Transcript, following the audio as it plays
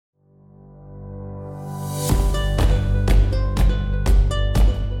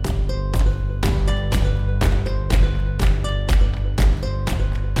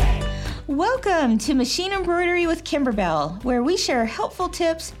Welcome to Machine Embroidery with Kimberbell, where we share helpful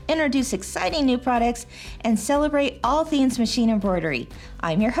tips, introduce exciting new products, and celebrate all things machine embroidery.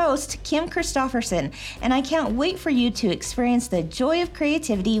 I'm your host, Kim Christofferson, and I can't wait for you to experience the joy of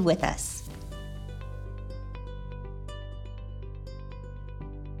creativity with us.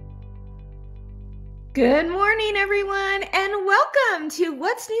 Good morning, everyone, and welcome to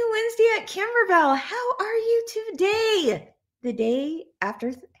What's New Wednesday at Kimberbell. How are you today? The day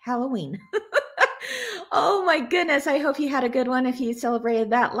after Halloween. Oh my goodness, I hope you had a good one if you celebrated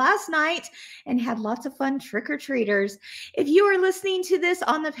that last night and had lots of fun trick-or-treaters. If you are listening to this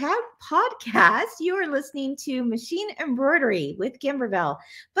on the podcast, you are listening to Machine Embroidery with Kimberbell.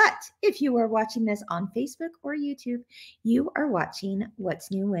 But if you are watching this on Facebook or YouTube, you are watching What's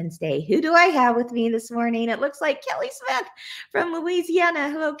New Wednesday. Who do I have with me this morning? It looks like Kelly Smith from Louisiana.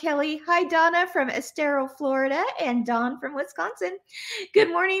 Hello, Kelly. Hi, Donna from Estero, Florida, and Dawn from Wisconsin. Good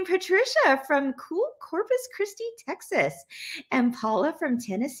morning, Patricia from cool Corpus Christi, Texas, and Paula from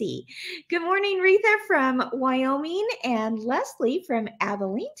Tennessee. Good morning, Retha from Wyoming, and Leslie from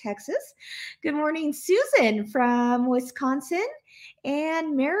Abilene, Texas. Good morning, Susan from Wisconsin,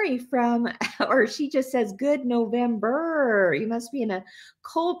 and Mary from, or she just says, good November. You must be in a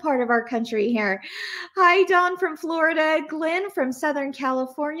cold part of our country here. Hi, Dawn from Florida, Glenn from Southern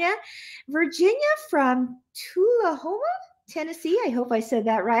California, Virginia from Tullahoma, Tennessee. I hope I said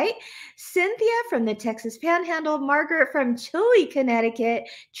that right. Cynthia from the Texas Panhandle, Margaret from Chile, Connecticut,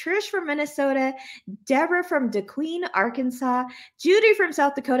 Trish from Minnesota, Deborah from DeQueen, Arkansas, Judy from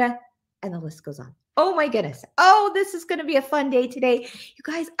South Dakota, and the list goes on. Oh my goodness. Oh, this is going to be a fun day today. You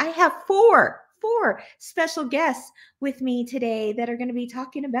guys, I have four special guests with me today that are going to be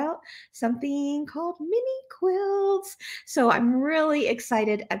talking about something called mini quilts. So I'm really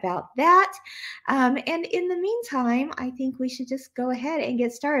excited about that. And in the meantime, I think we should just go ahead and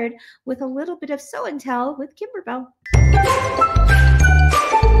get started with a little bit of show and tell with Kimberbell.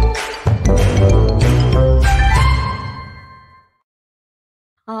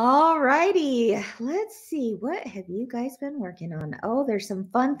 All righty, let's see. What have you guys been working on? Oh, there's some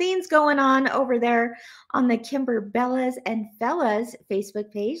fun things going on over there on the Kimberbellas and Fellas Facebook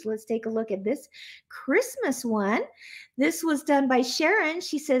page. Let's take a look at this Christmas one. This was done by Sharon.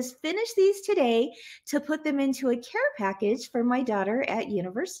 She says, finish these today to put them into a care package for my daughter at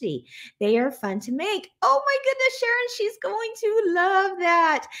university. They are fun to make. Oh my goodness, Sharon, she's going to love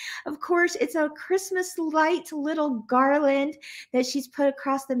that. Of course, it's a Christmas light little garland that she's put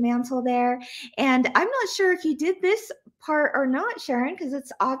across the mantle there. And I'm not sure if you did this part or not, Sharon, because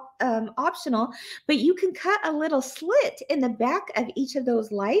it's optional, but you can cut a little slit in the back of each of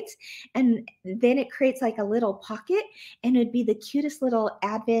those lights, and then it creates like a little pocket, and it'd be the cutest little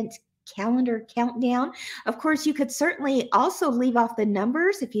Advent calendar countdown. Of course, you could certainly also leave off the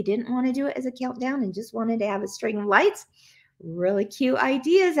numbers if you didn't want to do it as a countdown and just wanted to have a string of lights. Really cute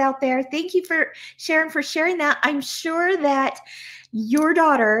ideas out there. Thank you for Sharon for sharing that. I'm sure that your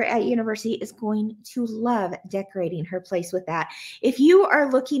daughter at university is going to love decorating her place with that. If you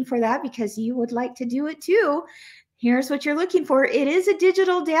are looking for that because you would like to do it too, here's what you're looking for. It is a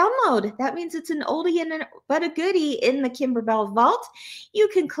digital download. That means it's an oldie but a goodie in the Kimberbell Vault. You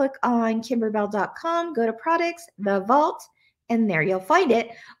can click on kimberbell.com, go to products, the vault, and there you'll find it.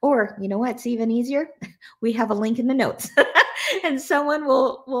 Or you know what's even easier? We have a link in the notes. And someone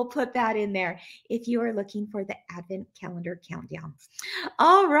will put that in there if you are looking for the Advent calendar countdown.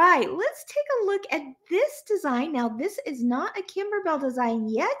 All right, let's take a look at this design. Now, this is not a Kimberbell design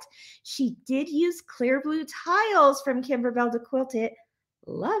yet. She did use clear blue tiles from Kimberbell to quilt it.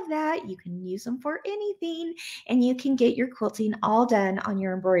 Love that. You can use them for anything, and you can get your quilting all done on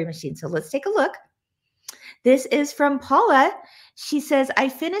your embroidery machine. So let's take a look. This is from Paula. She says, I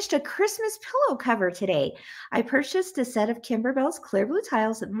finished a Christmas pillow cover today. I purchased a set of Kimberbell's clear blue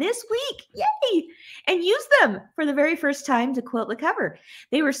tiles this week. Yay! And used them for the very first time to quilt the cover.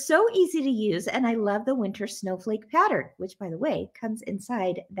 They were so easy to use, and I love the winter snowflake pattern, which, by the way, comes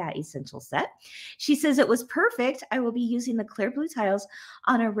inside that essential set. She says it was perfect. I will be using the clear blue tiles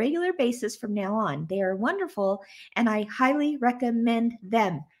on a regular basis from now on. They are wonderful, and I highly recommend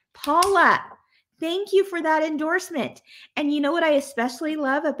them. Paula, thank you for that endorsement. And you know what I especially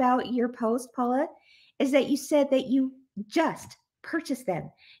love about your post, Paula, is that you said that you just purchased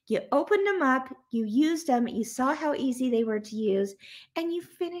them. You opened them up, you used them, you saw how easy they were to use, and you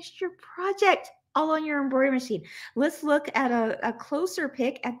finished your project all on your embroidery machine. Let's look at a closer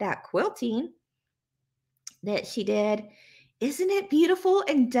pick at that quilting that she did. Isn't it beautiful?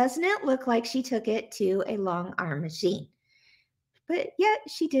 And doesn't it look like she took it to a long arm machine? But yet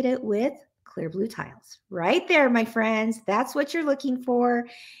she did it with clear blue tiles. Right there, my friends. That's what you're looking for.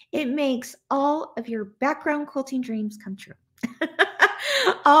 It makes all of your background quilting dreams come true.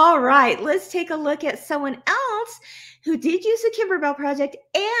 All right, let's take a look at someone else who did use the Kimberbell project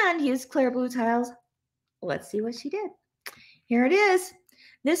and used clear blue tiles. Let's see what she did. Here it is.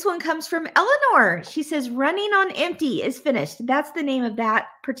 This one comes from Eleanor. She says, running on empty is finished. That's the name of that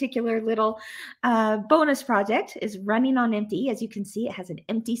particular little bonus project, is running on empty. As you can see, it has an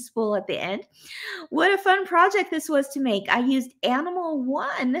empty spool at the end. What a fun project this was to make. I used Animal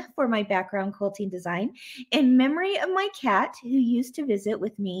One for my background quilting design in memory of my cat who used to visit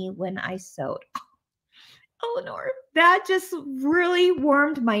with me when I sewed. Eleanor, that just really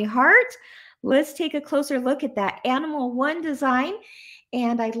warmed my heart. Let's take a closer look at that Animal One design.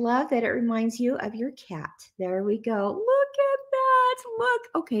 And I love that it reminds you of your cat. There we go. Look at that. Look.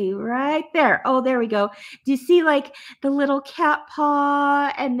 Okay, right there. Oh, there we go. Do you see like the little cat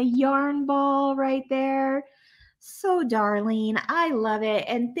paw and the yarn ball right there? So darling. I love it.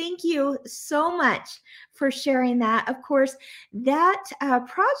 And thank you so much for sharing that. Of course, that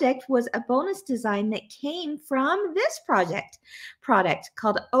project was a bonus design that came from this product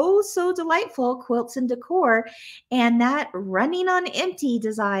called Oh So Delightful Quilts and Decor. And that running on empty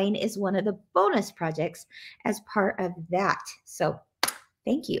design is one of the bonus projects as part of that. So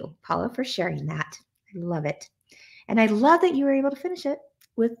thank you, Paula, for sharing that. I love it. And I love that you were able to finish it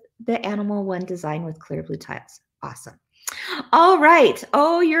with the Animal One design with clear blue tiles. Awesome. All right.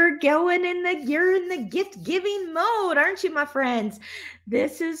 Oh, you're in the gift giving mode, aren't you, my friends?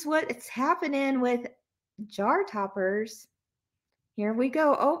 This is what's happening with jar toppers. Here we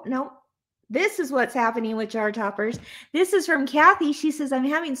go. Oh, no. This is what's happening with jar toppers. This is from Kathy. She says, I'm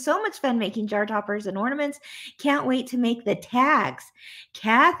having so much fun making jar toppers and ornaments. Can't wait to make the tags.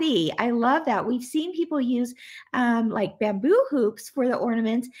 Kathy, I love that. We've seen people use like bamboo hoops for the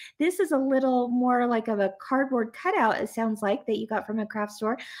ornaments. This is a little more like of a cardboard cutout, it sounds like, that you got from a craft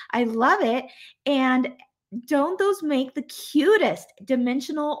store. I love it. And don't those make the cutest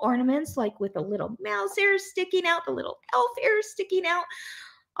dimensional ornaments, like with a little mouse ears sticking out, the little elf ears sticking out,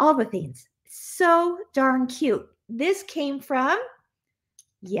 all the things. So darn cute. This came from,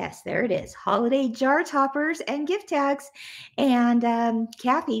 yes, there it is, holiday jar toppers and gift tags. And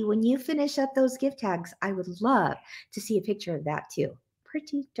Kathy, when you finish up those gift tags, I would love to see a picture of that too.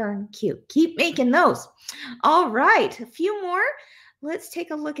 Pretty darn cute. Keep making those. All right, a few more. Let's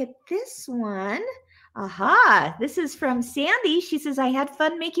take a look at this one. Aha, this is from Sandy. She says, I had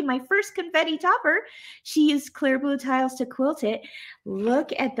fun making my first confetti topper. She used clear blue tiles to quilt it.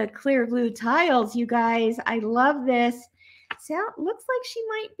 Look at the clear blue tiles, you guys. I love this. Looks like she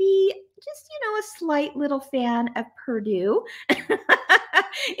might be just, a slight little fan of Purdue.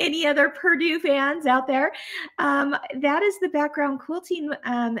 Any other Purdue fans out there? That is the background quilting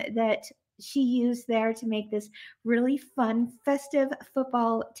that she used there to make this really fun, festive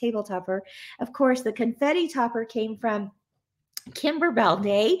football table topper. Of course, the confetti topper came from Kimberbell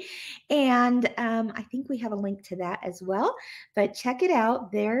Day, and I think we have a link to that as well, but check it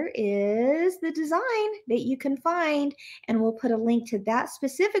out. There is the design that you can find, and we'll put a link to that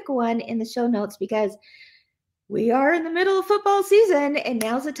specific one in the show notes, because we are in the middle of football season, and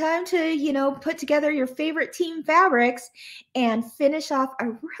now's the time to, put together your favorite team fabrics and finish off a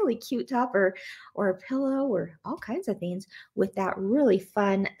really cute topper or a pillow or all kinds of things with that really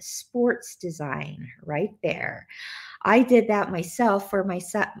fun sports design right there. I did that myself for my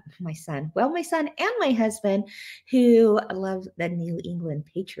son, my son and my husband, who love the New England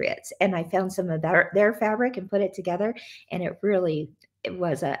Patriots. And I found some of their fabric and put it together, and it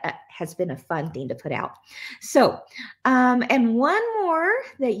has been a fun thing to put out. So, and one more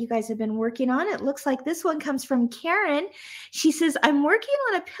that you guys have been working on, it looks like this one comes from Karen. She says, I'm working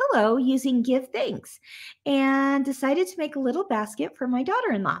on a pillow using Give Thanks and decided to make a little basket for my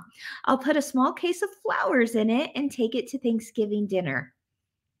daughter-in-law. I'll put a small case of flowers in it and take it to Thanksgiving dinner.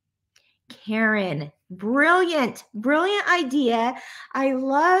 Karen, brilliant idea. I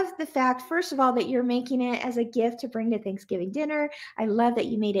love the fact, first of all, that you're making it as a gift to bring to Thanksgiving dinner. I love that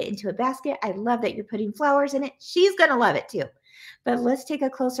you made it into a basket. I love that you're putting flowers in it. She's going to love it too. But let's take a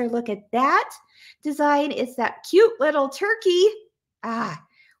closer look at that design. It's that cute little turkey.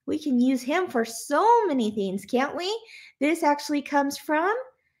 We can use him for so many things, can't we? This actually comes from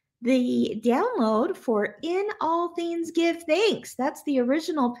the download for In All Things Give Thanks. That's the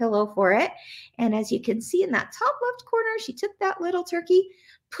original pillow for it. And as you can see in that top left corner, she took that little turkey,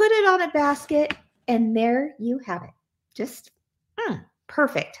 put it on a basket, and there you have it. Just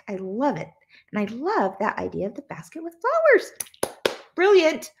perfect. I love it. And I love that idea of the basket with flowers.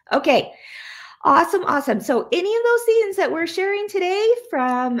 Brilliant. Okay. Awesome, awesome. So any of those things that we're sharing today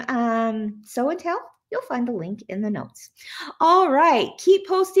from Sew and Tell, you'll find the link in the notes. All right, keep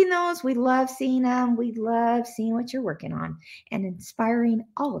posting those. We love seeing them. We love seeing what you're working on and inspiring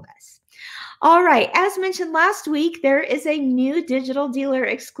all of us. All right, as mentioned last week, there is a new digital dealer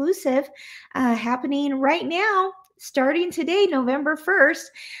exclusive happening right now. Starting today, November 1st,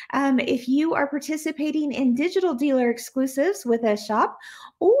 if you are participating in digital dealer exclusives with a shop,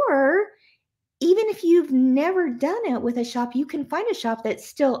 or even if you've never done it with a shop, you can find a shop that's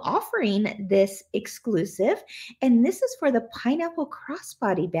still offering this exclusive. And this is for the pineapple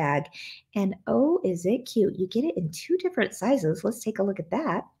crossbody bag. And oh, is it cute? You get it in 2 different sizes. Let's take a look at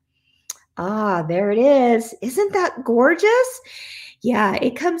that. Ah, there it is. Isn't that gorgeous? Yeah,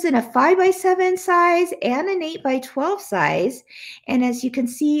 it comes in a 5x7 size and an 8x12 size. And as you can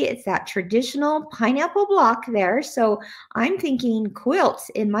see, it's that traditional pineapple block there. So I'm thinking quilts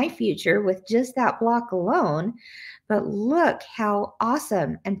in my future with just that block alone. But look how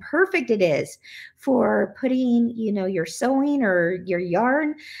awesome and perfect it is for putting, your sewing or your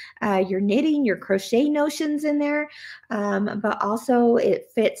yarn, your knitting, your crochet notions in there. But also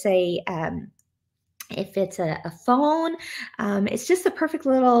it fits a phone. It's just a perfect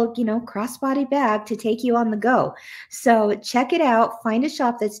little, crossbody bag to take you on the go. So check it out. Find a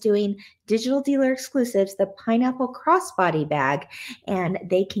shop that's doing digital dealer exclusives, the pineapple crossbody bag, and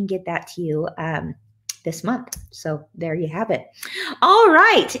they can get that to you this month. So there you have it. All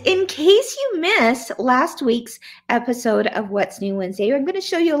right. In case you missed last week's episode of What's New Wednesday, I'm going to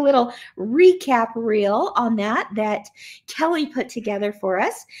show you a little recap reel on that Kelly put together for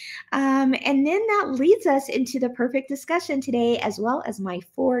us. And then that leads us into the perfect discussion today, as well as my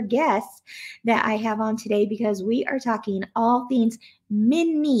 4 guests that I have on today, because we are talking all things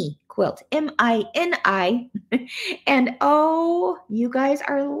mini quilt, M-I-N-I. And oh, you guys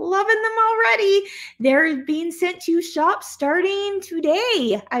are loving them already. They're being sent to shops starting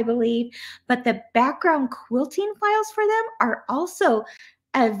today, I believe. But the background quilting files for them are also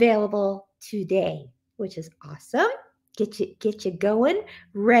available today, which is awesome. Get you going,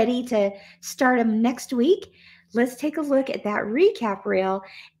 ready to start them next week. Let's take a look at that recap reel,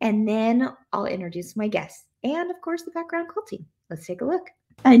 and then I'll introduce my guests and, of course, the background quilting. Let's take a look.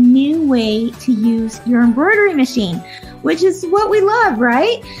 A new way to use your embroidery machine, which is what we love,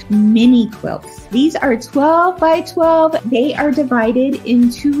 right? Mini quilts. These are 12 by 12. They are divided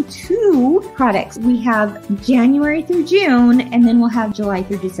into 2 products. We have January through June, and then we'll have July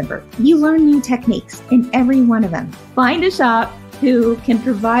through December. You learn new techniques in every one of them. Find a shop who can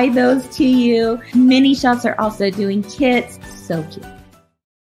provide those to you. Many shops are also doing kits. So cute.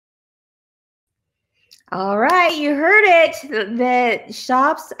 All right, you heard it. The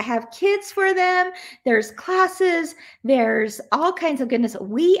shops have kits for them. There's classes. There's all kinds of goodness.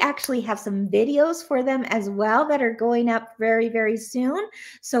 We actually have some videos for them as well that are going up very, very soon.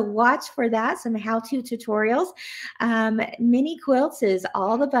 So watch for that, some how-to tutorials. Mini quilts is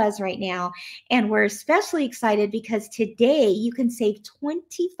all the buzz right now. And we're especially excited because today you can save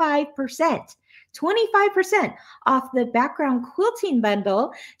 25%. 25% off the background quilting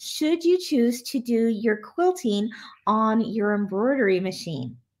bundle should you choose to do your quilting on your embroidery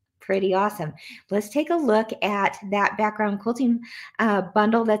machine. Pretty awesome. Let's take a look at that background quilting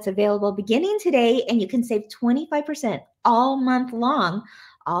bundle that's available beginning today, and you can save 25% all month long,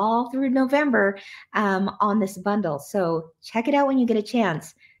 all through November on this bundle. So check it out when you get a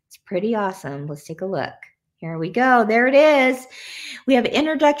chance. It's pretty awesome. Let's take a look. Here we go. There it is. We have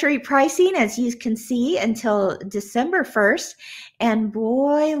introductory pricing, as you can see, until December 1st. And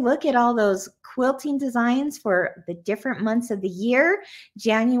boy, look at all those quilting designs for the different months of the year,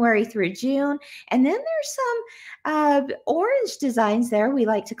 January through June. And then there's some orange designs there. We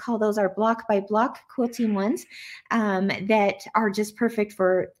like to call those our block by block quilting ones that are just perfect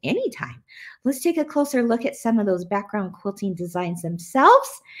for any time. Let's take a closer look at some of those background quilting designs themselves.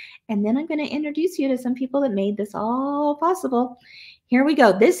 And then I'm going to introduce you to some people that made this all possible. Here we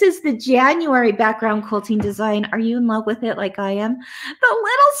go. This is the January background quilting design. Are you in love with it like I am? The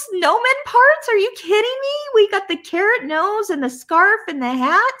little snowman parts? Are you kidding me? We got the carrot nose and the scarf and the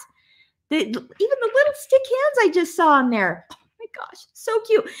hat. Even the little stick hands I just saw on there. Oh my gosh, so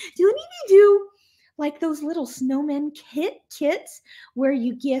cute. Do any of you do like those little snowman kits where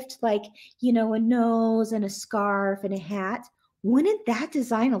you gift like, a nose and a scarf and a hat? Wouldn't that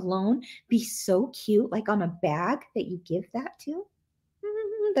design alone be so cute, like on a bag that you give that to?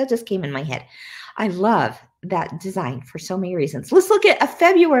 That just came in my head. I love that design for so many reasons. Let's look at a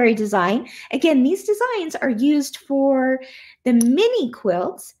February design. Again, these designs are used for the mini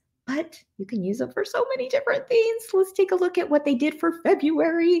quilts, but you can use them for so many different things. Let's take a look at what they did for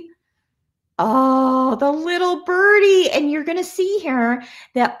February. Oh, the little birdie. And you're going to see here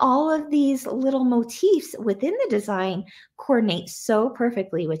that all of these little motifs within the design coordinate so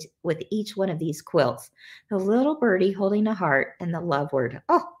perfectly with each one of these quilts. The little birdie holding a heart and the love word.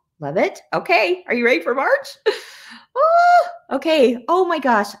 Oh, love it. Okay, are you ready for March? Oh, okay. Oh my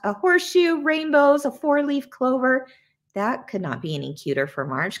gosh, a horseshoe, rainbows, a four-leaf clover. That could not be any cuter for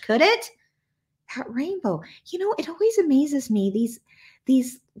March, could it? That rainbow. You know, it always amazes me,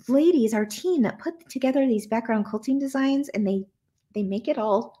 these ladies, our team that put together these background quilting designs, and they make it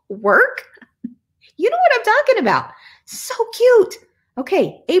all work. You know what I'm talking about. So cute.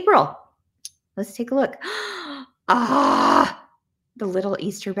 Okay, April. Let's take a look. Ah, the little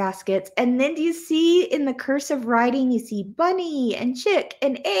Easter baskets. And then do you see in the cursive writing, you see bunny and chick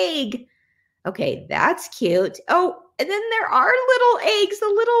and egg. Okay, that's cute. Oh, and then there are little eggs. The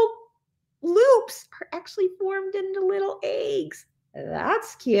little loops are actually formed into little eggs.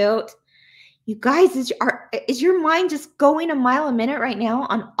 That's cute. You guys, is your mind just going a mile a minute right now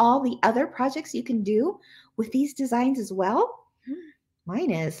on all the other projects you can do with these designs as well?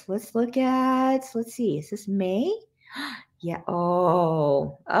 Mine is. Let's see. Is this May? Yeah.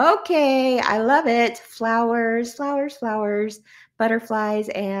 Oh, okay. I love it. Flowers, flowers, flowers, butterflies,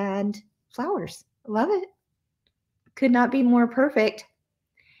 and flowers. Love it. Could not be more perfect.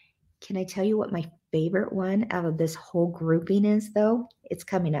 Can I tell you what my favorite one out of this whole grouping is, though? It's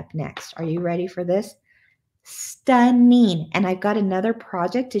coming up next. Are you ready for this? Stunning. And I've got another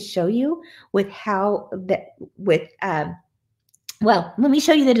project to show you with well, let me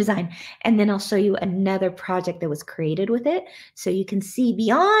show you the design, and then I'll show you another project that was created with it so you can see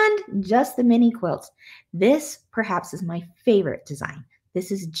beyond just the mini quilts. This perhaps is my favorite design.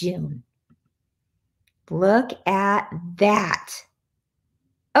 This is June. Look at that.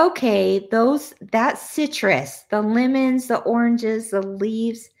 Okay, that citrus, the lemons, the oranges, the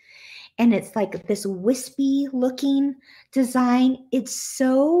leaves, and it's like this wispy looking design. It's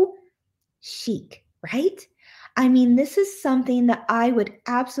so chic, right? I mean, this is something that I would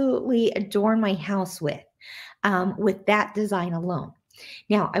absolutely adorn my house with that design alone.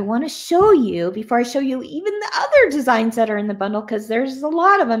 Now, I want to show you, before I show you even the other designs that are in the bundle, because there's a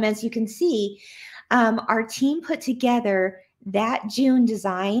lot of them, as you can see, our team put together that June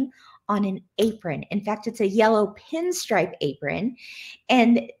design on an apron. In fact, it's a yellow pinstripe apron,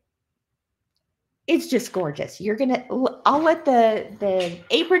 and it's just gorgeous. I'll let the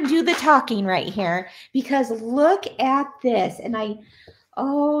apron do the talking right here, because look at this. And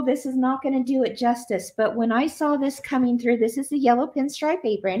this is not going to do it justice. But when I saw this coming through, this is the yellow pinstripe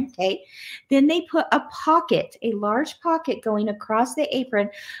apron. Okay. Then they put a large pocket going across the apron.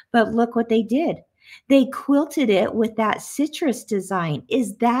 But look what they did. They quilted it with that citrus design.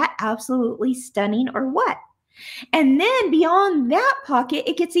 Is that absolutely stunning or what? And then beyond that pocket,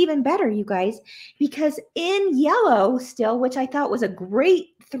 it gets even better, you guys, because in yellow still, which I thought was a great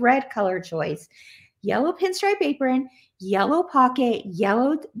thread color choice, yellow pinstripe apron, yellow pocket,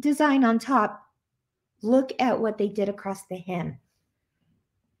 yellow design on top. Look at what they did across the hem.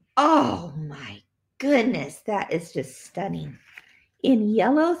 Oh my goodness, that is just stunning. In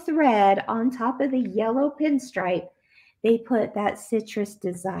yellow thread on top of the yellow pinstripe, they put that citrus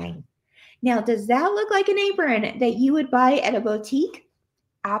design. Now, does that look like an apron that you would buy at a boutique?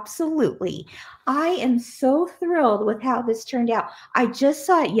 Absolutely. I am so thrilled with how this turned out. I just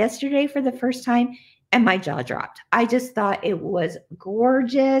saw it yesterday for the first time and my jaw dropped. I just thought it was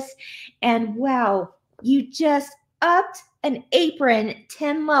gorgeous. And wow, you just upped an apron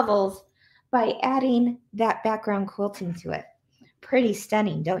 10 levels by adding that background quilting to it. Pretty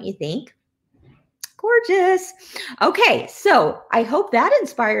stunning, don't you think? Gorgeous. Okay, so I hope that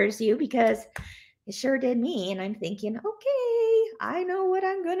inspires you, because it sure did me. And I'm thinking, okay, I know what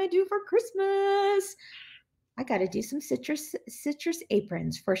I'm going to do for Christmas. I got to do some citrus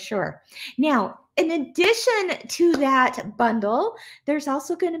aprons for sure. Now, in addition to that bundle, there's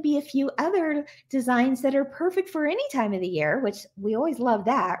also going to be a few other designs that are perfect for any time of the year, which we always love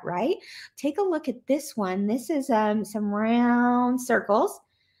that, right? Take a look at this one. This is some round circles.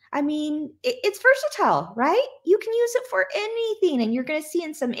 I mean, it's versatile, right? You can use it for anything, and you're going to see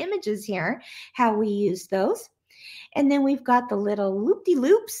in some images here how we use those. And then we've got the little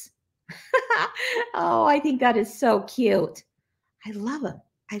loop-de-loops. Oh, I think that is so cute. I love them.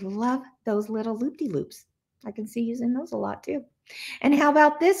 I love those little loop-de-loops. I can see using those a lot too. And how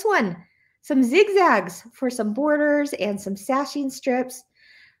about this one? Some zigzags for some borders and some sashing strips.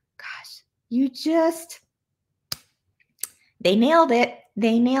 Gosh, they nailed it.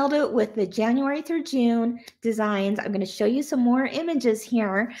 They nailed it with the January through June designs. I'm going to show you some more images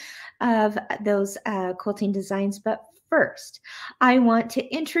here of those quilting designs. But first, I want to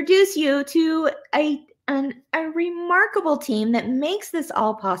introduce you to a remarkable team that makes this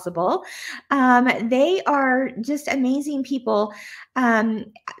all possible. They are just amazing people.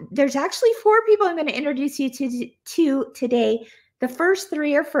 There's actually 4 people I'm going to introduce you to today. The first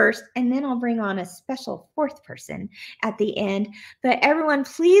 3 are first, and then I'll bring on a special 4th person at the end. But everyone,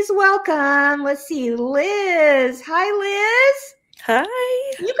 please welcome, let's see, Liz. Hi, Liz. Hi.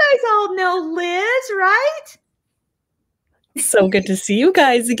 You guys all know Liz, right? So good to see you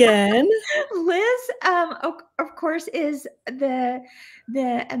guys again. Liz, of course, is the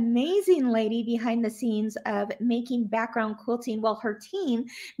amazing lady behind the scenes of making background quilting. Well, her team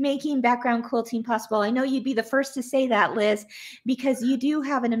making background quilting possible. I know you'd be the first to say that, Liz, because you do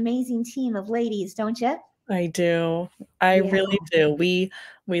have an amazing team of ladies, don't you? I do. I really do. We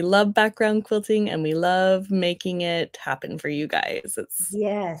love background quilting and we love making it happen for you guys.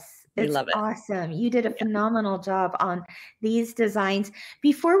 We love it. Awesome. You did a phenomenal job on these designs.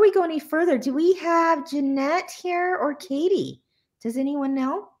 Before we go any further, do we have Jeanette here or Katie? Does anyone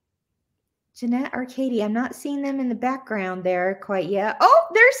know? Jeanette or Katie? I'm not seeing them in the background there quite yet. Oh,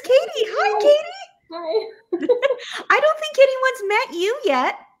 there's Katie. Hi, Katie. Hi. I don't think anyone's met you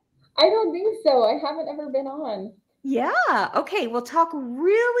yet. I don't think so. I haven't ever been on. Yeah. Okay. We'll talk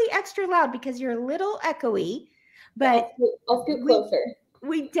really extra loud because you're a little echoey, but I'll scoot closer.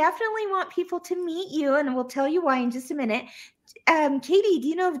 We definitely want people to meet you, and we'll tell you why in just a minute. Katie, do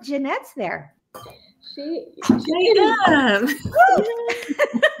you know if Jeanette's there? She am.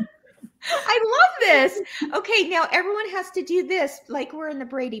 I love this. Okay, now everyone has to do this like we're in the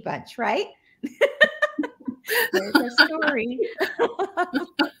Brady Bunch, right? There's a story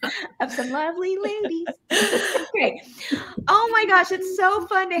of some lovely ladies. Okay. Oh my gosh, it's so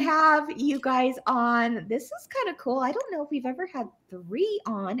fun to have you guys on. This is kind of cool. I don't know if we've ever had 3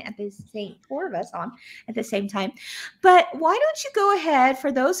 on at the same 4 of us on at the same time. But why don't you go ahead,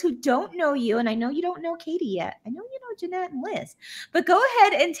 for those who don't know you, and I know you don't know Katie yet. I know you know Jeanette and Liz, but go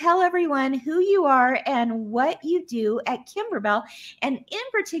ahead and tell everyone who you are and what you do at Kimberbell, and in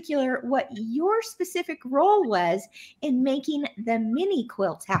particular, what your specific role was in making the mini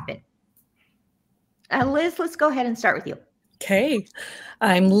quilts happen. Liz, let's go ahead and start with you. Okay.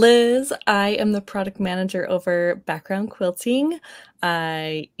 I'm Liz. I am the product manager over background quilting.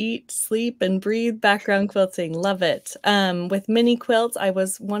 I eat, sleep, and breathe background quilting. Love it. With mini quilts, I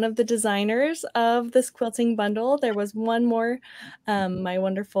was one of the designers of this quilting bundle. There was one more, my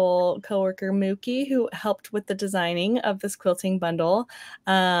wonderful coworker Mookie, who helped with the designing of this quilting bundle.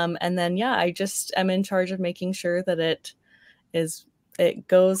 And then, yeah, I just am in charge of making sure that it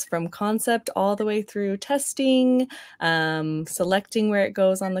goes from concept all the way through testing, selecting where it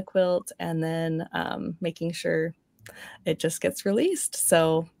goes on the quilt, and then making sure it just gets released.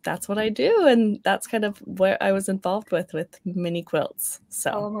 So that's what I do, and that's kind of what I was involved with mini quilts.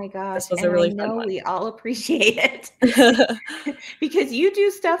 So oh my gosh, this was a really fun one. We all appreciate it because you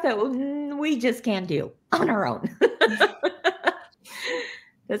do stuff that we just can't do on our own.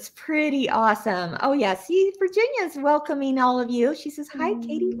 That's pretty awesome. Oh, yeah. See, Virginia's welcoming all of you. She says, hi,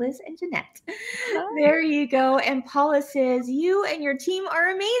 Katie, Liz, and Jeanette. Hi. There you go. And Paula says, you and your team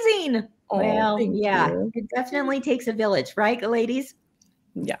are amazing. Oh, well, yeah, it definitely takes a village, right, ladies?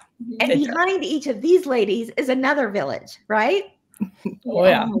 Yeah. And behind each of these ladies is another village, right? Oh,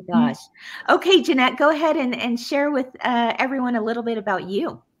 yeah. Oh, my gosh. Okay, Jeanette, go ahead and share with everyone a little bit about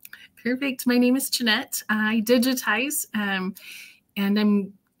you. Perfect. My name is Jeanette. I digitize,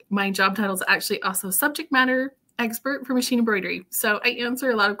 and my job title is actually also subject matter expert for machine embroidery. So I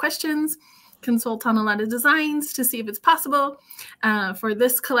answer a lot of questions, consult on a lot of designs to see if it's possible. For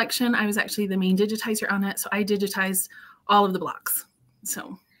this collection, I was actually the main digitizer on it. So I digitized all of the blocks.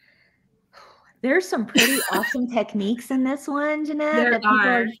 So there's some pretty awesome techniques in this one, Jeanette, that people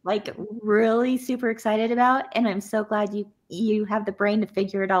are like really super excited about. And I'm so glad you have the brain to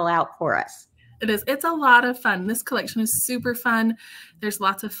figure it all out for us. It is. It's a lot of fun. This collection is super fun. There's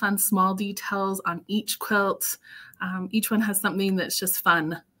lots of fun, small details on each quilt. Each one has something that's just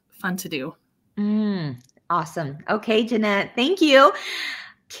fun to do. Awesome. Okay, Jeanette, thank you.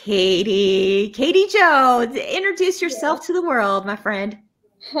 Katie Jo, introduce yourself to the world, my friend.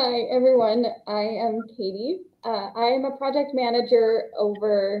 Hi, everyone. I am Katie. I am a project manager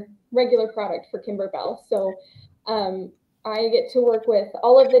over regular product for Kimberbell. So I get to work with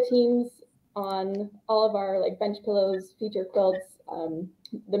all of the teams on all of our like bench pillows, feature quilts,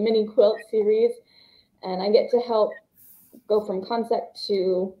 the mini quilt series, and I get to help go from concept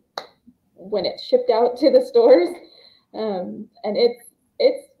to when it's shipped out to the stores, and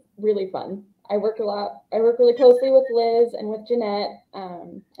it's really fun. I work a lot. I work really closely with Liz and with Jeanette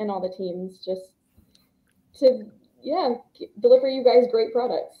and all the teams just to yeah, deliver you guys great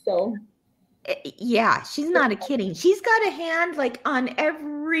products. So yeah, she's not kidding. She's got a hand like on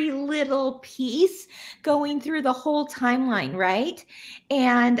every little piece going through the whole timeline, right?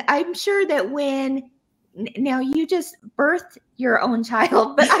 And I'm sure that when now you just birthed your own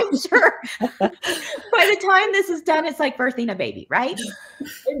child, but I'm sure by the time this is done, it's like birthing a baby, right?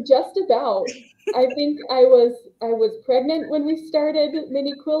 just about. I think I was pregnant when we started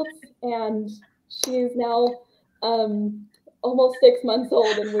Mini Quilts, and she's now almost 6 months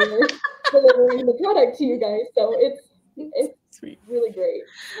old, and we're delivering the product to you guys. So it's Sweet. really great.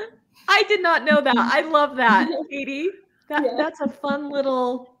 I did not know that. I love that, Katie. That's a fun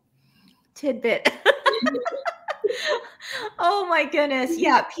little tidbit. Oh my goodness.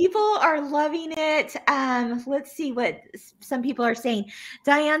 Yeah, people are loving it. Let's see what some people are saying.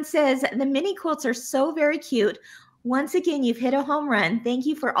 Diane says the mini quilts are so very cute. Once again, you've hit a home run. Thank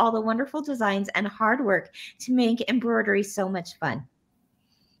you for all the wonderful designs and hard work to make embroidery so much fun.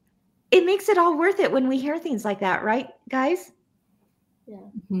 It makes it all worth it when we hear things like that, right, guys? Yeah.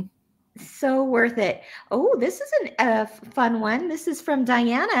 Mm-hmm. So worth it. Oh, this is a fun one. This is from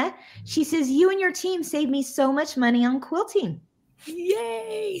Diana. She says, you and your team saved me so much money on quilting.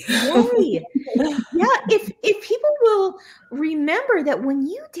 Yay! Yay! Yeah, if people will remember that when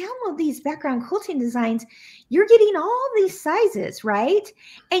you download these background quilting designs, you're getting all these sizes, right?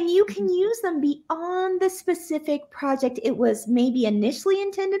 And you can use them beyond the specific project it was maybe initially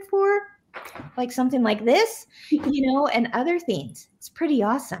intended for, like something like this, and other things. It's pretty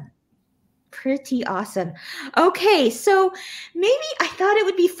awesome. Pretty awesome. Okay, so maybe I thought it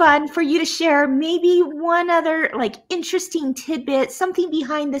would be fun for you to share maybe one other like interesting tidbit, something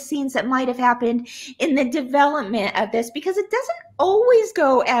behind the scenes that might have happened in the development of this, because it doesn't always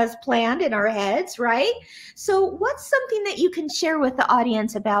go as planned in our heads, right? So what's something that you can share with the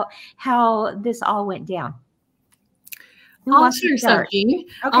audience about how this all went down? I'll share something.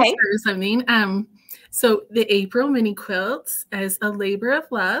 Okay. I'll share something. So the April mini quilts is a labor of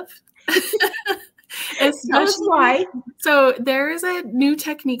love. Why? So there is a new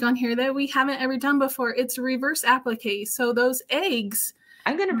technique on here that we haven't ever done before. It's reverse applique. So those eggs.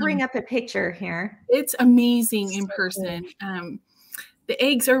 I'm going to bring up a picture here. It's amazing in person. The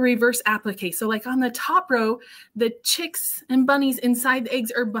eggs are reverse applique. So like on the top row, the chicks and bunnies inside the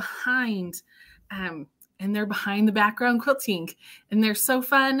eggs are behind. And they're behind the background quilting, and they're so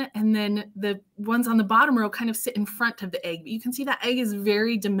fun. And then the ones on the bottom row kind of sit in front of the egg. But you can see that egg is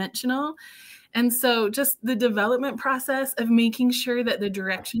very dimensional. And so just the development process of making sure that the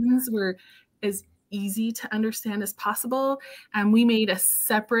directions were as easy to understand as possible. We made a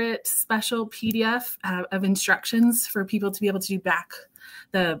separate special PDF of instructions for people to be able to do back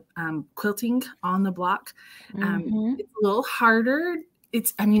the quilting on the block. It's a little harder.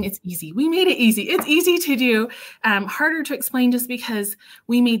 It's easy. We made it easy. It's easy to do, harder to explain just because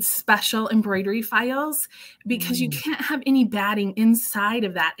we made special embroidery files because you can't have any batting inside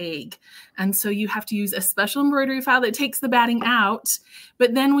of that egg. And so you have to use a special embroidery file that takes the batting out,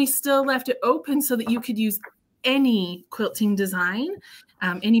 but then we still left it open so that you could use any quilting design,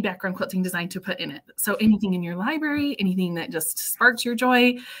 any background quilting design to put in it. So anything in your library, anything that just sparks your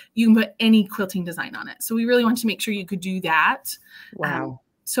joy, you can put any quilting design on it. So we really wanted to make sure you could do that. Wow.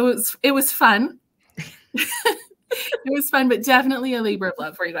 So it was fun. It was fun, but definitely a labor of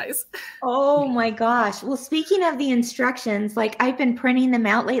love for you guys. Oh my gosh. Well, speaking of the instructions, like I've been printing them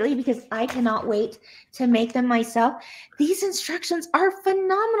out lately because I cannot wait to make them myself. These instructions are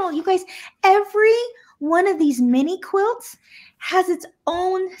phenomenal. You guys, every one of these mini quilts has its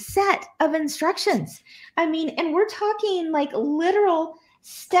own set of instructions. And we're talking like literal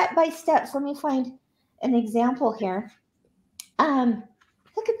step by step. So let me find an example here.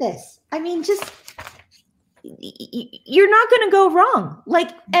 Look at this. Just you're not going to go wrong.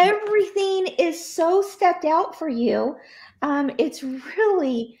 Like everything is so stepped out for you. It's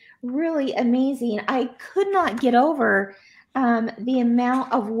really, really amazing. I could not get over the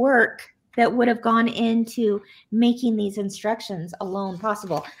amount of work that would have gone into making these instructions alone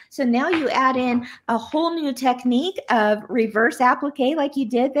possible. So now you add in a whole new technique of reverse applique like you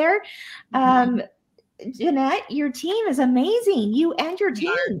did there. Jeanette, your team is amazing. You and your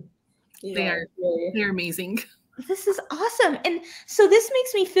team. They're amazing. This is awesome. And so this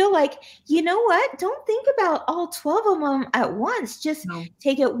makes me feel like, you know what? Don't think about all 12 of them at once. Just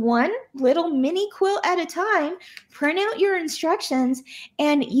take it one little mini quilt at a time, print out your instructions,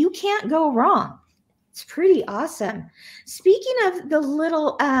 and you can't go wrong. It's pretty awesome. Speaking of the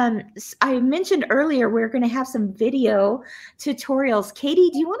little, I mentioned earlier, we're going to have some video tutorials. Katie,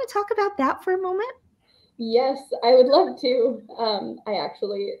 do you want to talk about that for a moment? Yes, I would love to. I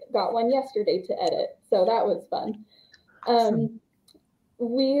actually got one yesterday to edit, so that was fun.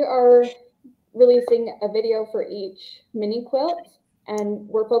 We are releasing a video for each mini quilt, and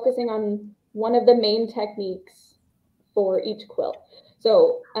we're focusing on one of the main techniques for each quilt.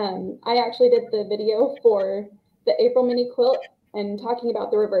 So I actually did the video for the April mini quilt and talking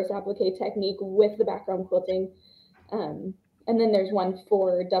about the reverse applique technique with the background quilting. And then there's one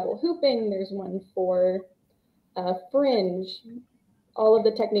for double hooping, there's one for fringe, all of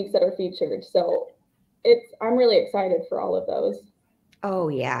the techniques that are featured. So I'm really excited for all of those. Oh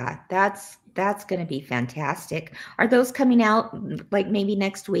yeah, that's going to be fantastic. Are those coming out like maybe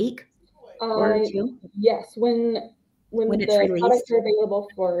next week or two? Yes, when it's the released? products are available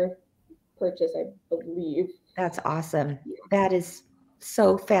for purchase, I believe. That's awesome. That is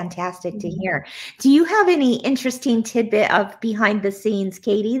so fantastic to hear. Do you have any interesting tidbit of behind the scenes,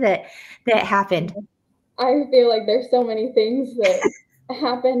 Katie, that happened? I feel like there's so many things that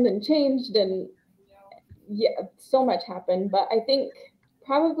happened and changed, and yeah, so much happened. But I think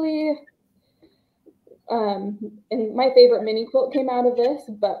probably, and my favorite mini quilt came out of this.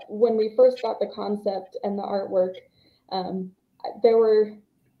 But when we first got the concept and the artwork, there was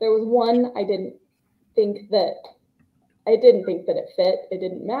one I didn't think that it fit. It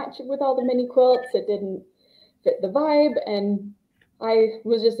didn't match with all the mini quilts. It didn't fit the vibe, and I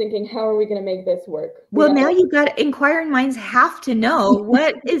was just thinking, how are we going to make this work? Well, now you've got inquiring minds have to know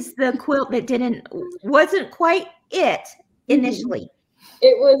what is the quilt that wasn't quite it initially.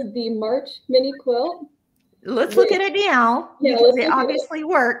 It was the March mini quilt. Let's look at it now, because it obviously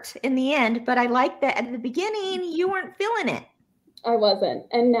worked in the end, but I like that at the beginning you weren't feeling it. I wasn't,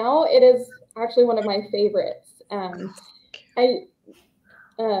 and now it is actually one of my favorites. I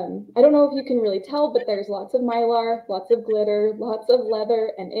don't know if you can really tell, but there's lots of mylar, lots of glitter, lots of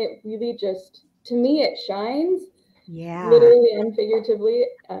leather, and it really just, to me, it shines. Yeah. Literally and figuratively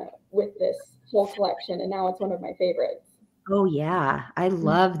with this whole collection, and now it's one of my favorites. Oh yeah, I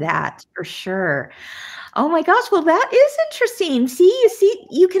love that for sure. Oh my gosh, well that is interesting.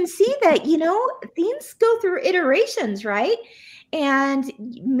 You can see that, things go through iterations, right? And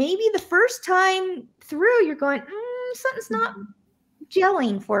maybe the first time through you're going, something's not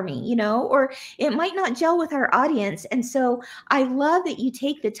gelling for me, or it might not gel with our audience. And so I love that you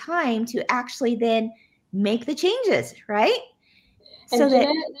take the time to actually then make the changes, right? And so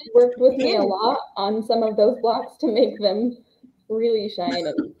Jeanette worked with me a lot on some of those blocks to make them really shine.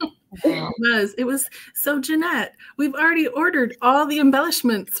 It was so, Jeanette, we've already ordered all the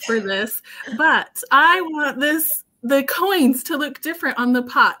embellishments for this, but I want the coins to look different on the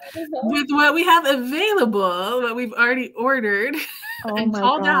pot with what we have available, what we've already ordered and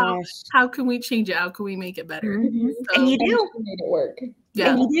called out. How can we change it? How can we make it better? Mm-hmm. So, and you do. Made it work.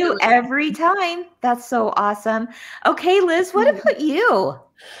 Yeah, and you do every time. That's so awesome. Okay, Liz, what about you?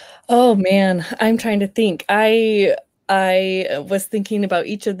 Oh man, I'm trying to think. I was thinking about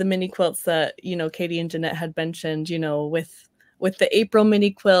each of the mini quilts that, Katie and Jeanette had mentioned, with the April mini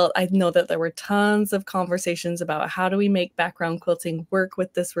quilt. I know that there were tons of conversations about how do we make background quilting work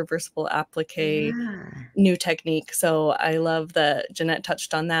with this reversible applique new technique. So I love that Jeanette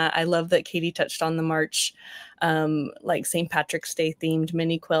touched on that. I love that Katie touched on the March, like St. Patrick's Day themed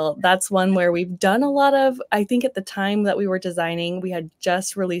mini quilt. That's one where we've done a lot of, I think at the time that we were designing, we had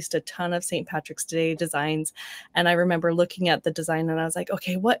just released a ton of St. Patrick's Day designs. And I remember looking at the design and I was like,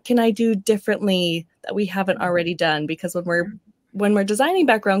 okay, what can I do differently that we haven't already done? Because when we're designing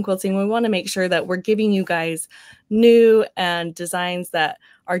background quilting, we want to make sure that we're giving you guys new and designs that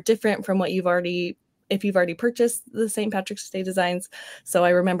are different from what if you've already purchased the St. Patrick's Day designs. So I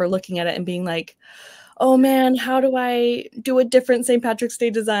remember looking at it and being like, oh man, how do I do a different St. Patrick's Day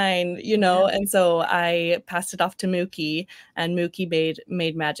design? And so I passed it off to Mookie, and Mookie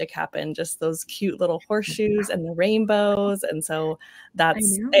made magic happen. Just those cute little horseshoes and the rainbows. And so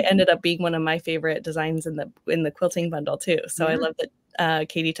it ended up being one of my favorite designs in the quilting bundle too. So I love that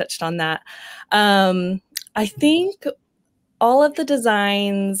Katie touched on that. I think all of the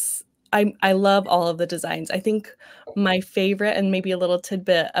designs, I love all of the designs. I think my favorite and maybe a little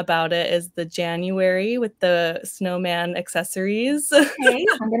tidbit about it is the January with the snowman accessories. Okay,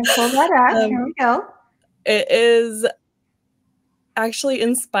 I'm going to pull that up. Here we go. It is actually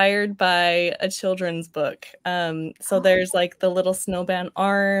inspired by a children's book. So there's like the little snowman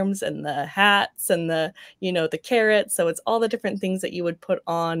arms and the hats and the carrots. So it's all the different things that you would put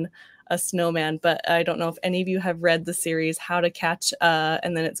on a snowman. But I don't know if any of you have read the series How to Catch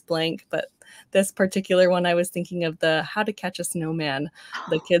and then it's blank, but this particular one, I was thinking of the How to Catch a Snowman.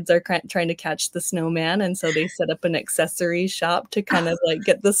 The kids are trying to catch the snowman, and so they set up an accessory shop to kind of like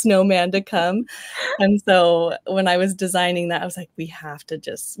get the snowman to come. And so when I was designing that, I was like, we have to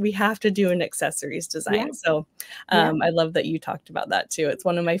do an accessories design. Yeah. So I love that you talked about that too. It's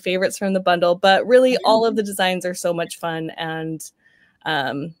one of my favorites from the bundle, but really all of the designs are so much fun. And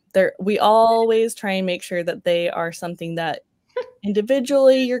we always try and make sure that they are something that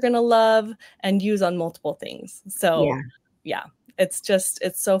individually you're going to love and use on multiple things. So yeah, it's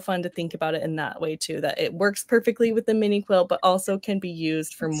so fun to think about it in that way too, that it works perfectly with the mini quilt, but also can be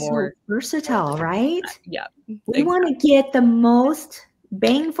used for more. So versatile, right? Yeah. We want to get the most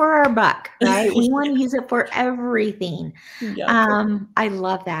bang for our buck, right? We want to use it for everything. Yeah. I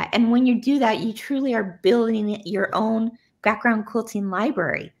love that. And when you do that, you truly are building your own background quilting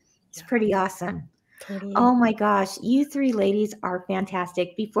library. It's pretty awesome. Totally. Oh my gosh, you three ladies are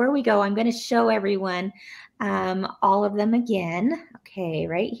fantastic. Before we go, I'm going to show everyone all of them again. Okay,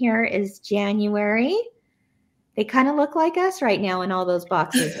 right here is January. They kind of look like us right now in all those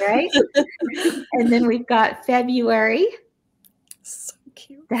boxes, right? And then we've got February. So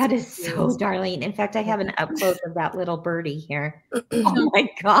cute. That is so darling. In fact, I have an up close of that little birdie here. Oh my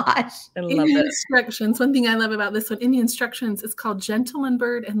gosh. I In love the it. instructions, one thing I love about this one, in the instructions, it's called Gentleman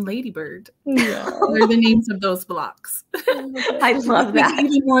Bird and Ladybird. Yeah. They're the names of those blocks. I love that.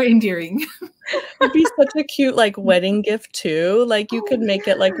 It's even more endearing. It'd be such a cute like wedding gift too. Like you could make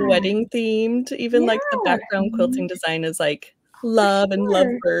it like yeah. wedding themed. Even like the Yeah. background quilting design is like love and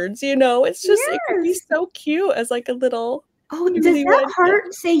lovebirds, you know. It's just it could be Yes. so cute as like a little Oh, does newlywed that gift.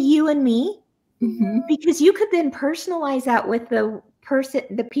 heart say you and me? Mhm. Because you could then personalize that with the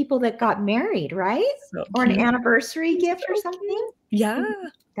people that got married, right? So Or an cute. anniversary gift or So something. Yeah.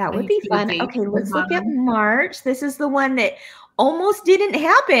 That would And be you put a fun. date Okay, at the let's look at bottom. March. This is the one that almost didn't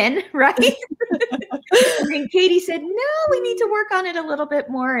happen, right? And Katie said, no, we need to work on it a little bit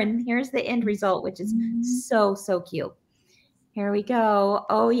more. And here's the end result, which is so, so cute. Here we go.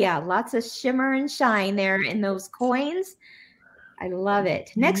 Oh yeah, lots of shimmer and shine there in those coins. I love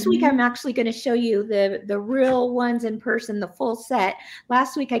it. Next week, I'm actually going to show you the real ones in person, the full set.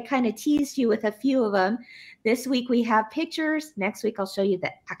 Last week, I kind of teased you with a few of them. This week, we have pictures. Next week, I'll show you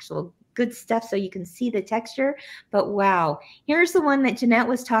the actual good stuff so you can see the texture. But wow, here's the one that Jeanette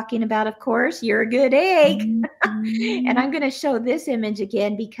was talking about, of course. You're a good egg. And I'm going to show this image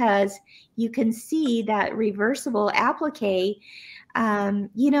again because you can see that reversible applique. You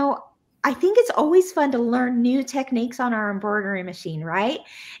know, I think it's always fun to learn new techniques on our embroidery machine, right?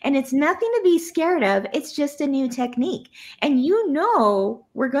 And it's nothing to be scared of. It's just a new technique. And you know,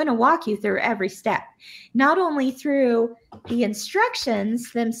 we're going to walk you through every step, not only through the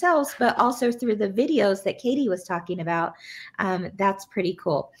instructions themselves, but also through the videos that Katie was talking about. That's pretty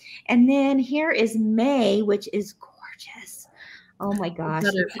cool. And then here is May, which is gorgeous. Oh my gosh,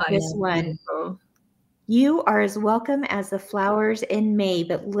 look at this one. Beautiful. You are as welcome as the flowers in May,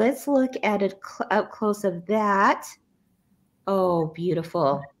 but let's look at it up close of that. Oh,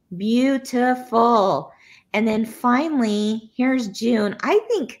 beautiful, beautiful. And then finally, here's June. I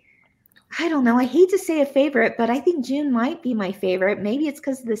don't know, I hate to say a favorite, but I think June might be my favorite. Maybe it's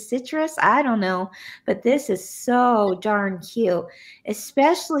because of the citrus. I don't know, but this is so darn cute,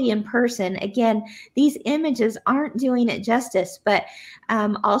 especially in person. Again, these images aren't doing it justice, but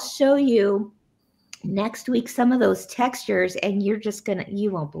I'll show you next week some of those textures and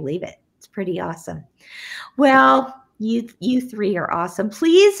you won't believe it. It's pretty awesome. Well, you three are awesome.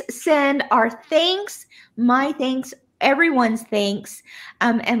 Please send our thanks, my thanks, everyone's thanks,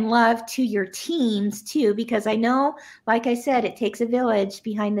 and love to your teams too, because I know, like I said, it takes a village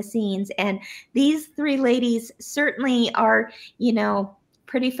behind the scenes, and these three ladies certainly are, you know,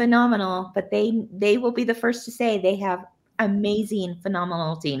 pretty phenomenal, but they will be the first to say they have amazing,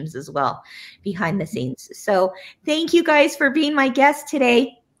 phenomenal teams as well behind the scenes. So thank you guys for being my guests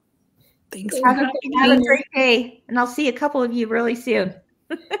today. Thanks Have for a great day, and I'll see a couple of you really soon.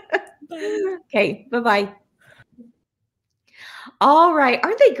 Okay, bye-bye. All right,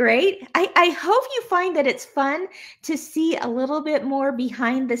 aren't they great? I hope you find that it's fun to see a little bit more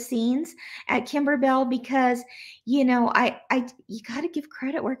behind the scenes at Kimberbell, because you know, you got to give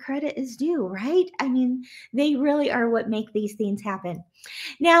credit where credit is due, right? I mean, they really are what make these things happen.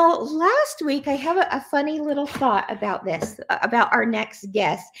 Now, last week I have a funny little thought about this, about our next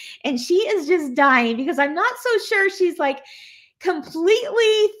guest, and she is just dying because I'm not so sure she's like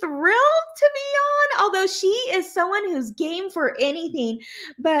completely thrilled to be on, although she is someone who's game for anything.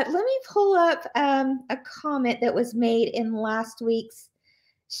 But let me pull up a comment that was made in last week's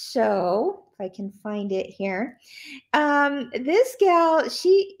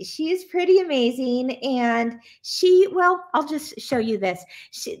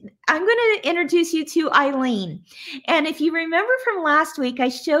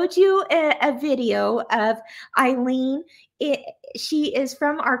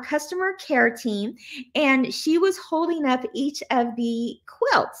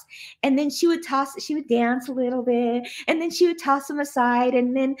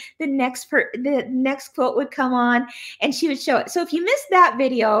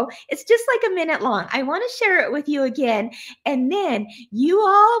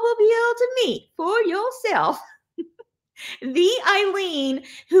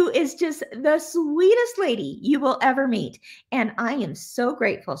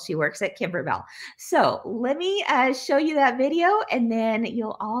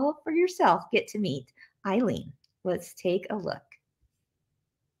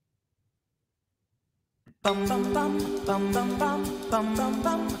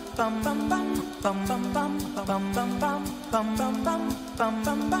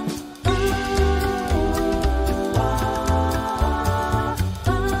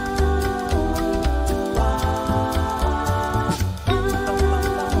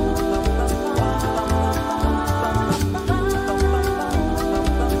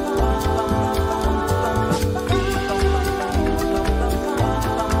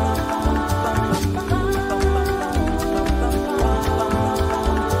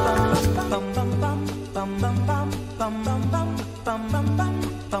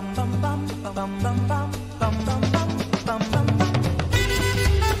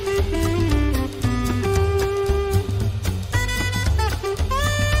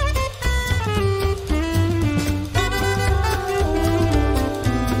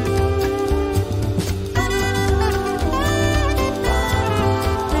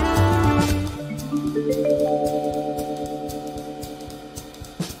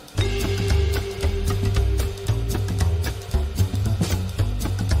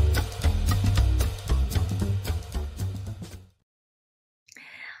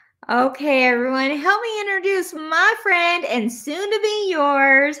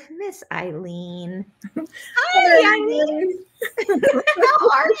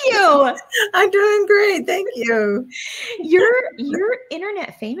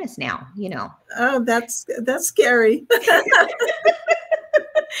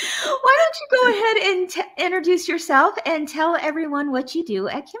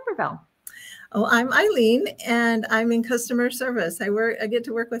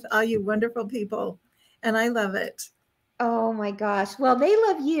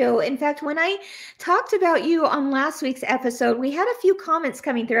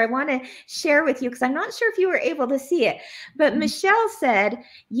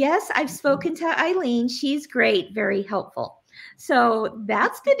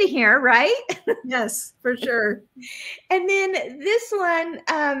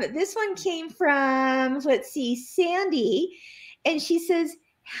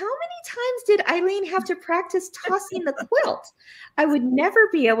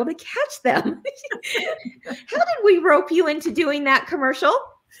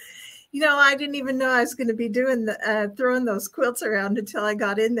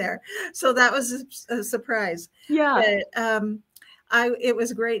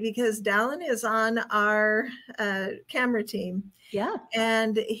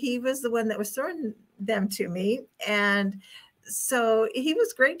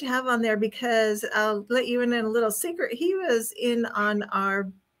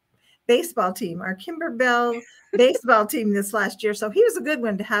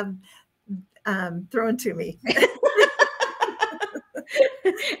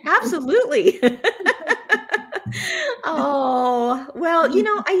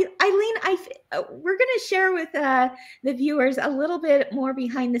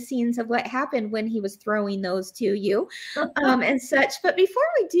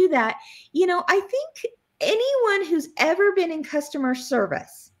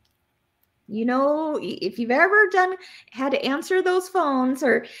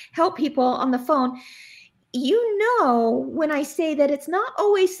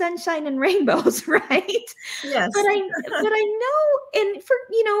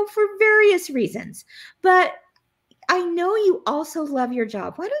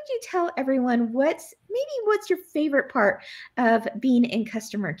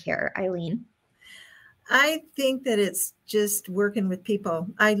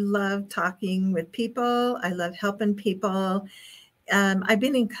I've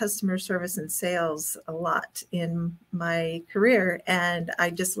been in customer service and sales a lot in my career, and I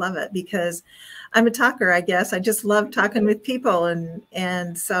just love it because I'm a talker, I guess. I just love talking with people,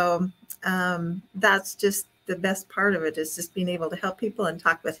 and so that's just the best part of it, is just being able to help people and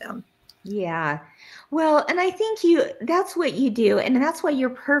talk with them. Yeah. Well, and I think that's what you do. And that's why you're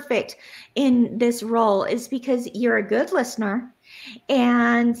perfect in this role, is because you're a good listener.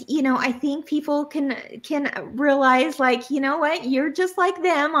 And, I think people can realize, like, you know what, you're just like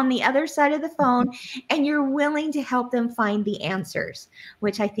them on the other side of the phone, and you're willing to help them find the answers,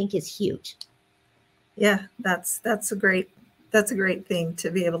 which I think is huge. Yeah, that's a great thing to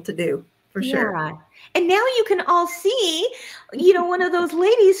be able to do. For sure. Yeah. And now you can all see, one of those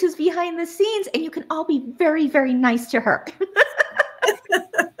ladies who's behind the scenes, and you can all be very, very nice to her.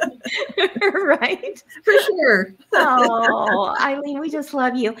 Right? For sure. Oh, Eileen, we just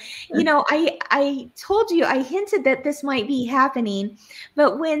love you. I told you, I hinted that this might be happening,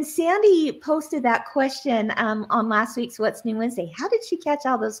 but when Sandy posted that question on last week's What's New Wednesday, how did she catch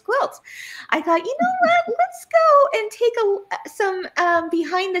all those quilts? I thought, you know what, let's go and take some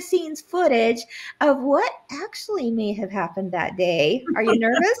behind the scenes footage of what actually may have happened that day. Are you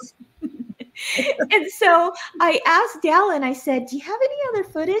nervous? And so I asked Dallin, I said, do you have any other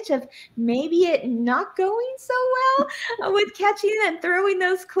footage of maybe it not going so well with catching and throwing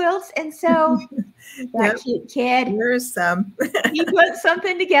those quilts? And so that cute kid, there's some. You put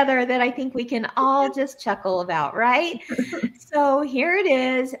something together that I think we can all just chuckle about, right? So here it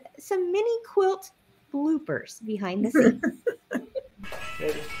is, some mini quilt bloopers behind the scenes.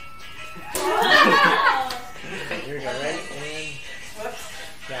 Here we go, ready? And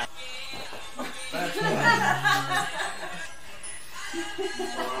yeah.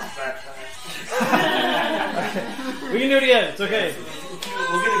 We can do it again. It's okay.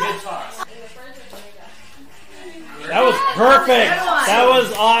 We'll get a good toss. That was perfect. That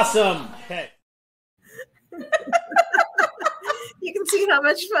was awesome. Okay. You can see how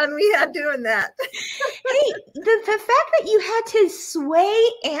much fun we had doing that. Hey, the fact that you had to sway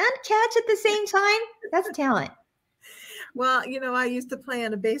and catch at the same time, that's talent. Well, I used to play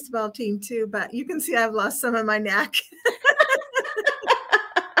on a baseball team too, but you can see I've lost some of my knack.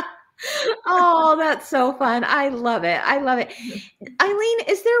 Oh, that's so fun. I love it. I love it. Eileen,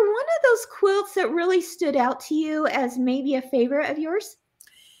 is there one of those quilts that really stood out to you as maybe a favorite of yours?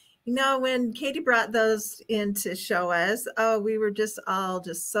 When Katie brought those in to show us, we were just all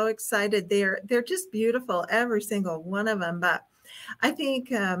so excited. They're just beautiful, every single one of them. But I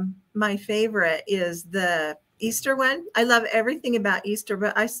think my favorite is the Easter one. I love everything about Easter,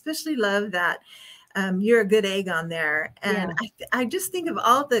 but I especially love that you're a good egg on there. And yeah. I just think of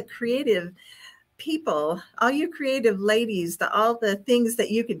all the creative people, all you creative ladies, all the things that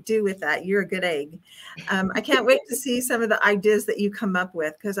you could do with that. You're a good egg. I can't wait to see some of the ideas that you come up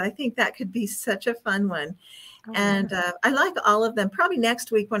with, because I think that could be such a fun one. Oh, and I like all of them. Probably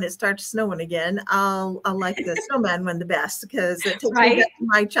next week when it starts snowing again, I'll like the snowman one the best, because it takes me back to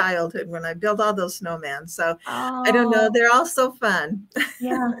my childhood when I built all those snowmen. So I don't know. They're all so fun.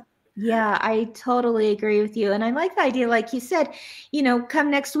 Yeah. Yeah, I totally agree with you. And I like the idea, like you said,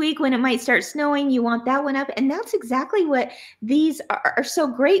 come next week when it might start snowing, you want that one up. And that's exactly what these are so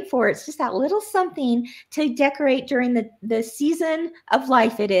great for. It's just that little something to decorate during the season of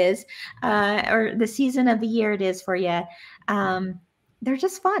life it is, or the season of the year it is for you. They're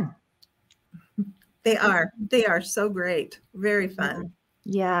just fun. They are. They are so great. Very fun.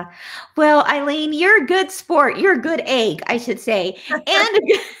 Yeah. Well, Eileen, you're a good sport. You're a good egg, I should say, and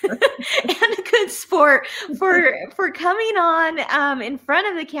a good sport for coming on in front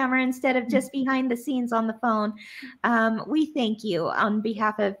of the camera instead of just behind the scenes on the phone. We thank you on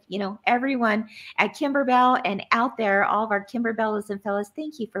behalf of everyone at Kimberbell and out there, all of our Kimberbellas and fellas.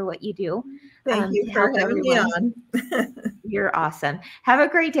 Thank you for what you do. Thank you for having me on. You're awesome. Have a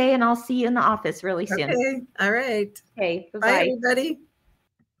great day, and I'll see you in the office really soon. Okay. All right. Okay. Bye-bye. Bye, everybody.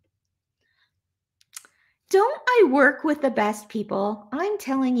 Don't I work with the best people? I'm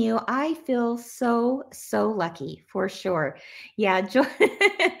telling you, I feel so, so lucky for sure. Yeah,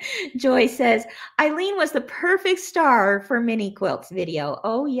 Joy says, Eileen was the perfect star for Mini Quilts video.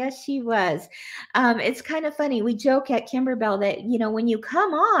 Oh, yes, she was. It's kind of funny. We joke at Kimberbell that, when you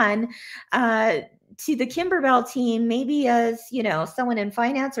come on to the Kimberbell team, maybe as, someone in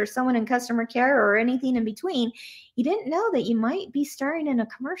finance or someone in customer care or anything in between, you didn't know that you might be starring in a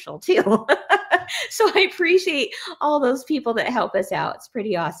commercial too. So I appreciate all those people that help us out. It's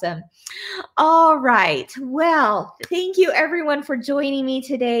pretty awesome. All right. Well, thank you everyone for joining me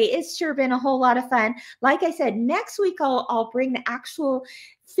today. It's sure been a whole lot of fun. Like I said, next week I'll bring the actual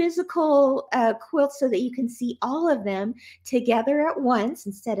physical quilts so that you can see all of them together at once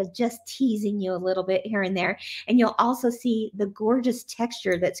instead of just teasing you a little bit here and there. And you'll also see the gorgeous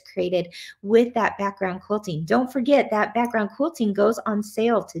texture that's created with that background quilting. Don't forget that background quilting goes on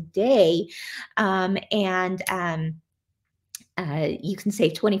sale today, you can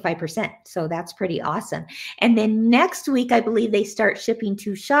save 25%. So that's pretty awesome. And then next week, I believe they start shipping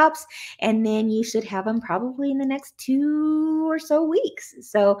to shops, and then you should have them probably in the next 2 or so weeks.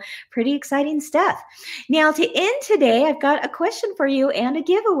 So pretty exciting stuff. Now to end today, I've got a question for you and a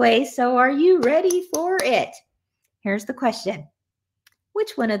giveaway. So are you ready for it? Here's the question.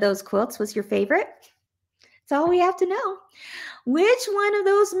 Which one of those quilts was your favorite? That's all we have to know. Which one of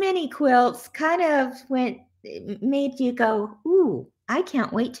those mini quilts kind of made you go, ooh, I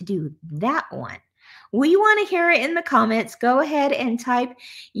can't wait to do that one? We want to hear it in the comments. Go ahead and type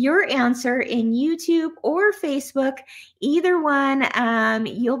your answer in YouTube or Facebook. Either one,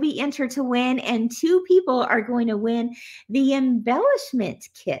 you'll be entered to win, and 2 people are going to win the embellishment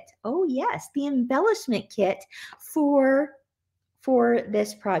kit. Oh yes, the embellishment kit for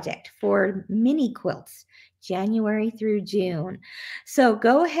this project, for mini quilts, January through June. So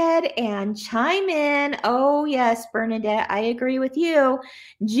go ahead and chime in. Oh yes, Bernadette, I agree with you.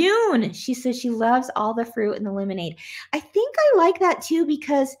 June, she says she loves all the fruit and the lemonade. I think I like that too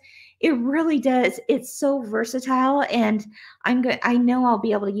because it really does. It's so versatile, and I know I'll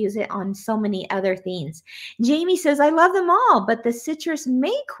be able to use it on so many other things. Jamie says, I love them all, but the citrus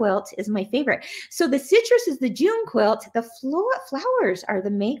May quilt is my favorite. So the citrus is the June quilt. The flowers are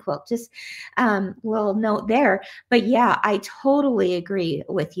the May quilt. Just little note there. But yeah, I totally agree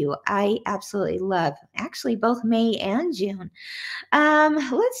with you. I absolutely love actually both May and June.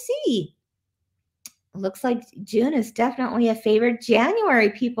 Let's see. Looks like June is definitely a favorite.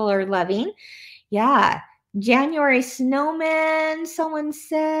 January people are loving. Yeah. January snowman, someone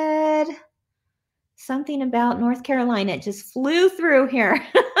said something about North Carolina. It just flew through here.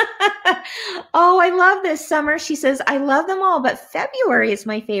 Oh, I love this summer. She says, I love them all, but February is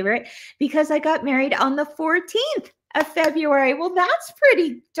my favorite because I got married on the 14th of February. Well, that's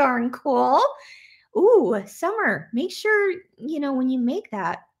pretty darn cool. Ooh, summer. Make sure, when you make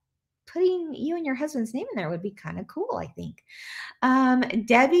that, putting you and your husband's name in there would be kind of cool, I think.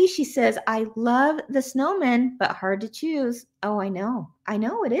 Debbie, she says, I love the snowmen, but hard to choose. Oh, I know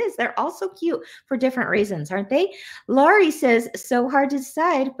it is. They're all so cute for different reasons, aren't they? Laurie says, so hard to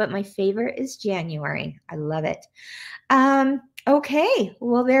decide, but my favorite is January. I love it. Okay,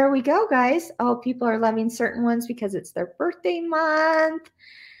 well, there we go, guys. Oh, people are loving certain ones because it's their birthday month.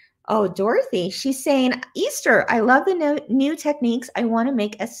 Oh, Dorothy, she's saying, Easter, I love the new techniques. I want to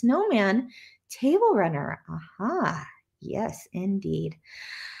make a snowman table runner. Aha, yes, indeed.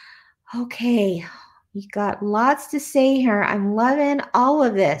 Okay, you got lots to say here. I'm loving all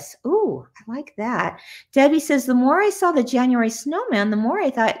of this. Ooh, I like that. Debbie says, the more I saw the January snowman, the more I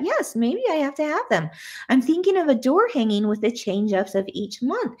thought, yes, maybe I have to have them. I'm thinking of a door hanging with the change-ups of each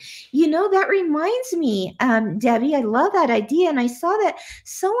month. That reminds me, Debbie, I love that idea. And I saw that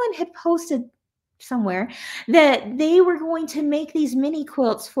someone had posted somewhere that they were going to make these mini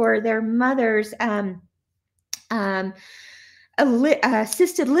quilts for their mother's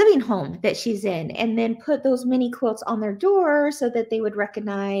assisted living home that she's in, and then put those mini quilts on their door so that they would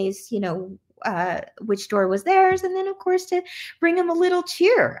recognize, which door was theirs. And then, of course, to bring them a little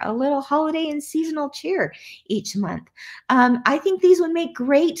cheer, a little holiday and seasonal cheer each month. I think these would make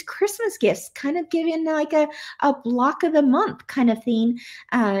great Christmas gifts, kind of giving like a block of the month kind of thing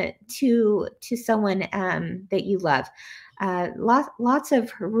to someone that you love. Lots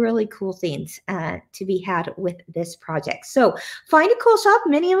of really cool things to be had with this project. So find a cool shop.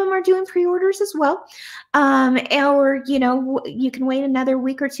 Many of them are doing pre-orders as well. Or, you can wait another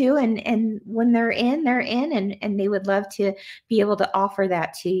week or two, and when they're in, and they would love to be able to offer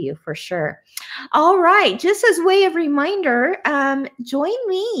that to you for sure. All right. Just as way of reminder, join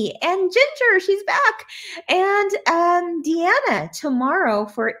me and Ginger, she's back, and Deanna tomorrow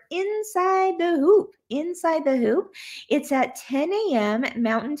for Inside the Hoop. Inside the Hoop. It's at 10 a.m.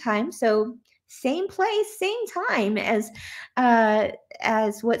 Mountain Time. So same place, same time as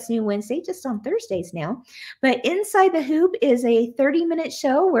What's New Wednesday, just on Thursdays now. But Inside the Hoop is a 30-minute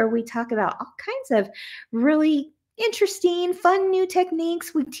show where we talk about all kinds of really interesting, fun new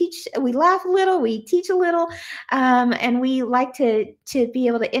techniques. We laugh a little, we teach a little, and we like to be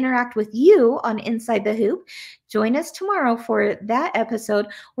able to interact with you on Inside the Hoop. Join us tomorrow for that episode.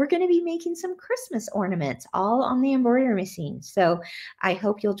 We're going to be making some Christmas ornaments all on the embroidery machine. So I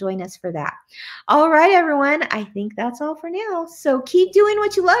hope you'll join us for that. All right, everyone. I think that's all for now. So keep doing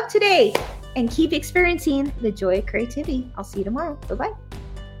what you love today and keep experiencing the joy of creativity. I'll see you tomorrow. Bye-bye.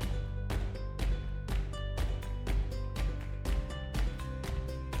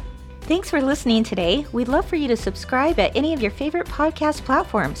 Thanks for listening today. We'd love for you to subscribe at any of your favorite podcast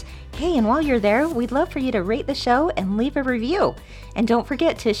platforms. Hey, and while you're there, we'd love for you to rate the show and leave a review. And don't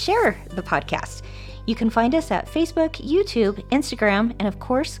forget to share the podcast. You can find us at Facebook, YouTube, Instagram, and of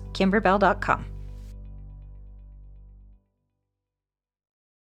course, Kimberbell.com.